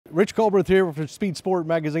Rich Colbert here from Speed Sport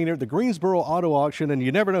Magazine here at the Greensboro Auto Auction, and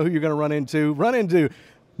you never know who you're going to run into.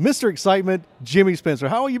 Mr. Excitement, Jimmy Spencer.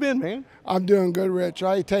 How have you been, man? I'm doing good, Rich.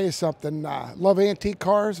 I tell you something. Love antique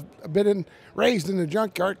cars. Raised in the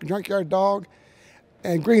junkyard dog,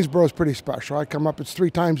 and Greensboro's pretty special. I come up, it's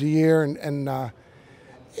 3 times a year, and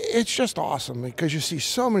it's just awesome because you see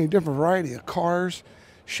so many different variety of cars,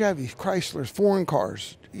 Chevys, Chryslers, foreign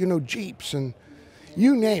cars, you know, Jeeps, and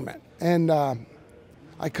you name it. And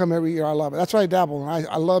I come every year. I love it. That's why I dabble, and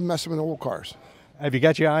I love messing with old cars. Have you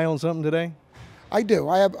got your eye on something today? I do.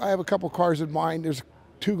 I have a couple cars in mind. There's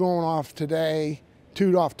 2 going off today,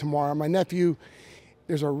 2 off tomorrow. My nephew,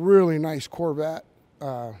 there's a really nice Corvette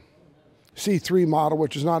C3 model,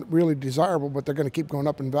 which is not really desirable, but they're going to keep going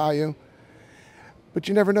up in value. But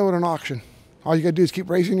you never know at an auction. All you got to do is keep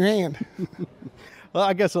raising your hand. Well,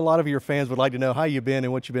 I guess a lot of your fans would like to know how you've been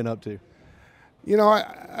and what you've been up to. You know,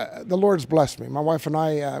 the Lord's blessed me. My wife and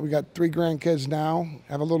I, we got 3 grandkids now.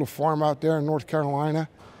 Have a little farm out there in North Carolina.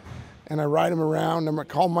 And I ride them around. I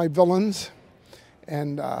call them my villains,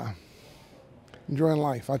 and enjoying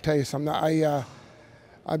life. I'll tell you something.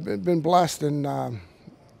 I've been blessed, and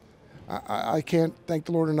I can't thank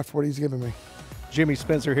the Lord enough for what He's given me. Jimmy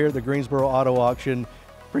Spencer here at the Greensboro Auto Auction.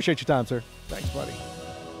 Appreciate your time, sir. Thanks, buddy.